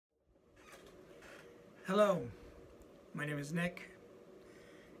Hello, my name is Nick,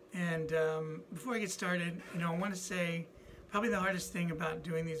 and before I get started, I want to say probably the hardest thing about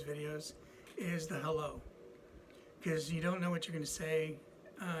doing these videos is the hello, because you don't know what you're going to say,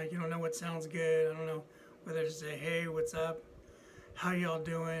 you don't know what sounds good, I don't know whether to say, hey, what's up, how y'all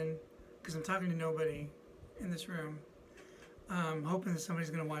doing, because I'm talking to nobody in this room. I'm hoping that somebody's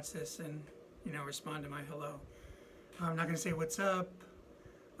going to watch this and, respond to my hello. I'm not going to say what's up.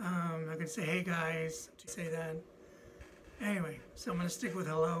 I'm not going to say, hey guys, say that. Anyway, so I'm going to stick with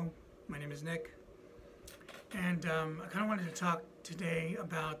hello. My name is Nick. And I kind of wanted to talk today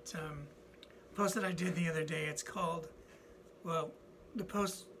about a post that I did the other day. It's called, well, the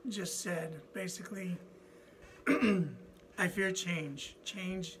post just said, basically, I fear change.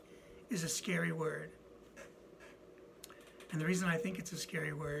 Change is a scary word. And the reason I think it's a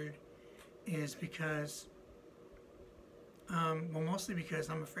scary word is because well, mostly because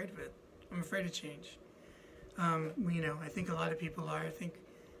I'm afraid of it. I'm afraid of change. I think a lot of people are. I think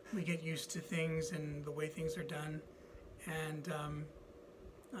we get used to things and the way things are done. And, I'm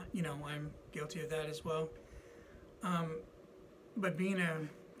guilty of that as well. But being a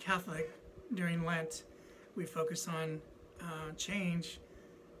Catholic, during Lent, we focus on change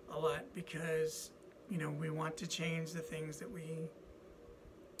a lot because, we want to change the things that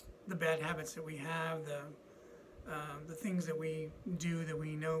the bad habits that we have, the things that we do that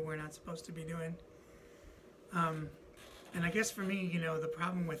we know we're not supposed to be doing. And I guess for me, the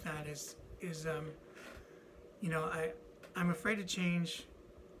problem with that is I'm afraid to change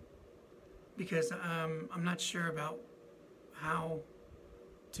because I'm not sure about how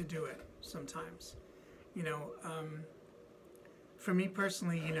to do it sometimes. For me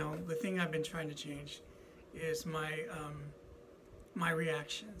personally, the thing I've been trying to change is my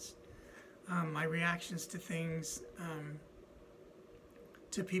reactions. My reactions to things,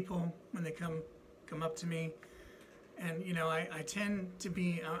 to people when they come up to me. And, I tend to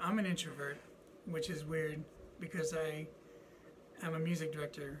be, I'm an introvert, which is weird because I'm a music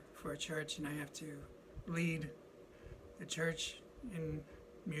director for a church and I have to lead the church in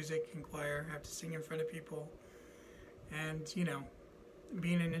music and choir. I have to sing in front of people. And,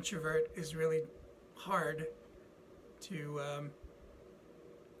 being an introvert is really hard to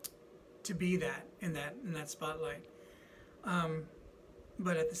be that in that spotlight,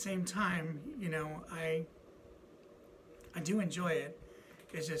 but at the same time, I do enjoy it.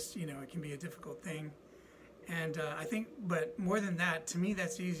 It's just it can be a difficult thing, and I think, but more than that, to me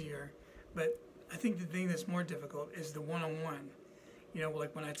that's easier. But I think the thing that's more difficult is the one-on-one.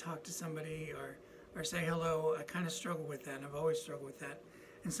 Like when I talk to somebody or say hello, I kind of struggle with that, and I've always struggled with that.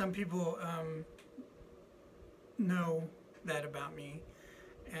 And some people know that about me.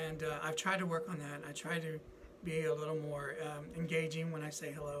 And I've tried to work on that. I try to be a little more engaging when I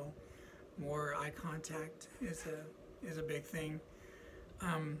say hello. More eye contact is a big thing.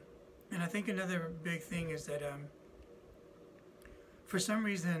 And I think another big thing is that for some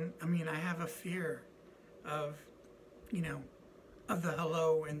reason, I have a fear of, of the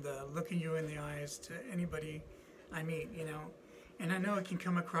hello and the looking you in the eyes to anybody I meet, And I know it can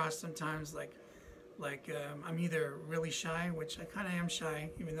come across sometimes like I'm either really shy, which I kind of am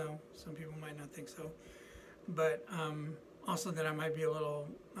shy, even though some people might not think so, but also that I might be a little,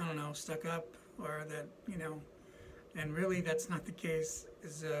 I don't know, stuck up, or that, and really that's not the case.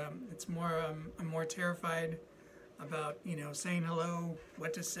 It's more, I'm more terrified about, saying hello,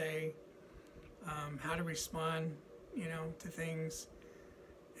 what to say, how to respond, to things.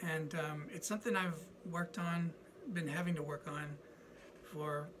 And it's something I've worked on, been having to work on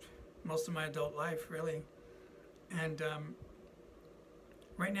for most of my adult life, really. And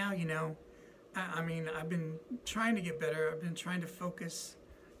right now, I've been trying to get better. I've been trying to focus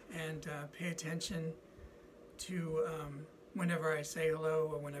and pay attention to whenever I say hello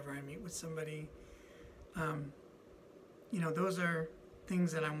or whenever I meet with somebody. Those are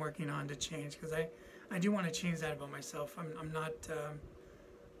things that I'm working on to change, because I do want to change that about myself. I'm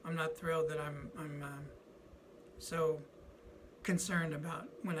not thrilled that I'm so concerned about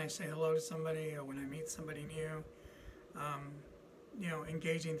when I say hello to somebody or when I meet somebody new,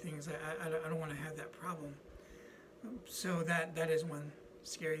 engaging things. I don't want to have that problem. So that is one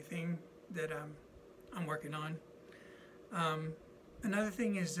scary thing that I'm working on. Another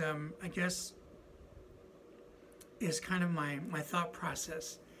thing is, I guess, is kind of my thought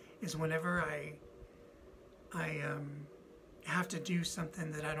process is whenever I have to do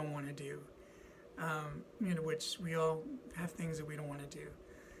something that I don't want to do. Which we all have things that we don't want to do.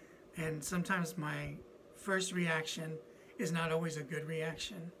 And sometimes my first reaction is not always a good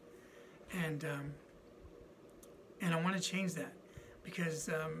reaction. And I want to change that because,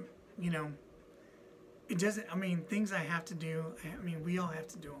 it doesn't, I mean, things I have to do, I mean, we all have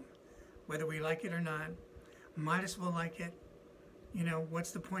to do them, whether we like it or not. Might as well like it. You know,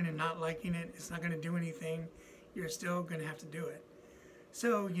 what's the point of not liking it? It's not going to do anything. You're still going to have to do it.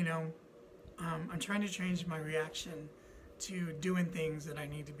 So, you know, I'm trying to change my reaction to doing things that I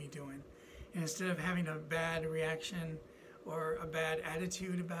need to be doing. And instead of having a bad reaction or a bad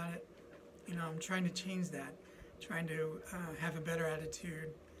attitude about it, you know, I'm trying to change that. Trying to have a better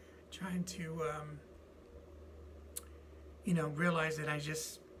attitude. Trying to, you know, realize that I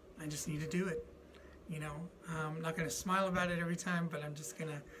just need to do it. You know, I'm not going to smile about it every time, but I'm just going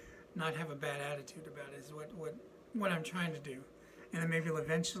to not have a bad attitude about it is what I'm trying to do. And then maybe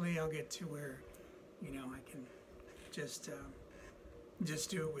eventually I'll get to where, you know, I can just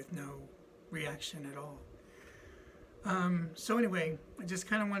do it with no reaction at all. So anyway, I just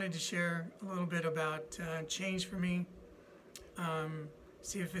kind of wanted to share a little bit about change for me.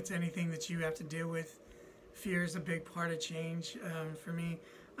 See if it's anything that you have to deal with. Fear is a big part of change for me.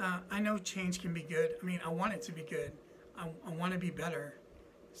 I know change can be good. I mean, I want it to be good. I want to be better.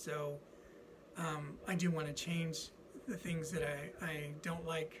 So I do want to change the things that I don't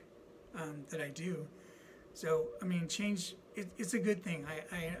like that I do. So, I mean, change, it's a good thing.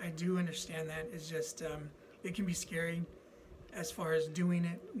 I do understand that. It's just, it can be scary as far as doing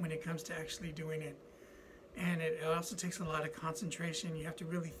it when it comes to actually doing it. And it also takes a lot of concentration. You have to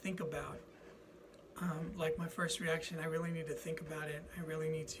really think about. Like my first reaction, I really need to think about it. I really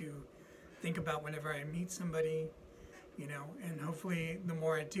need to think about whenever I meet somebody, you know, and hopefully the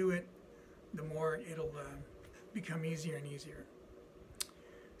more I do it, the more it'll become easier and easier.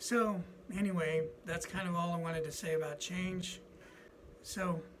 So anyway, that's kind of all I wanted to say about change.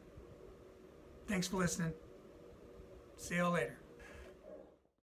 So thanks for listening. See y'all later.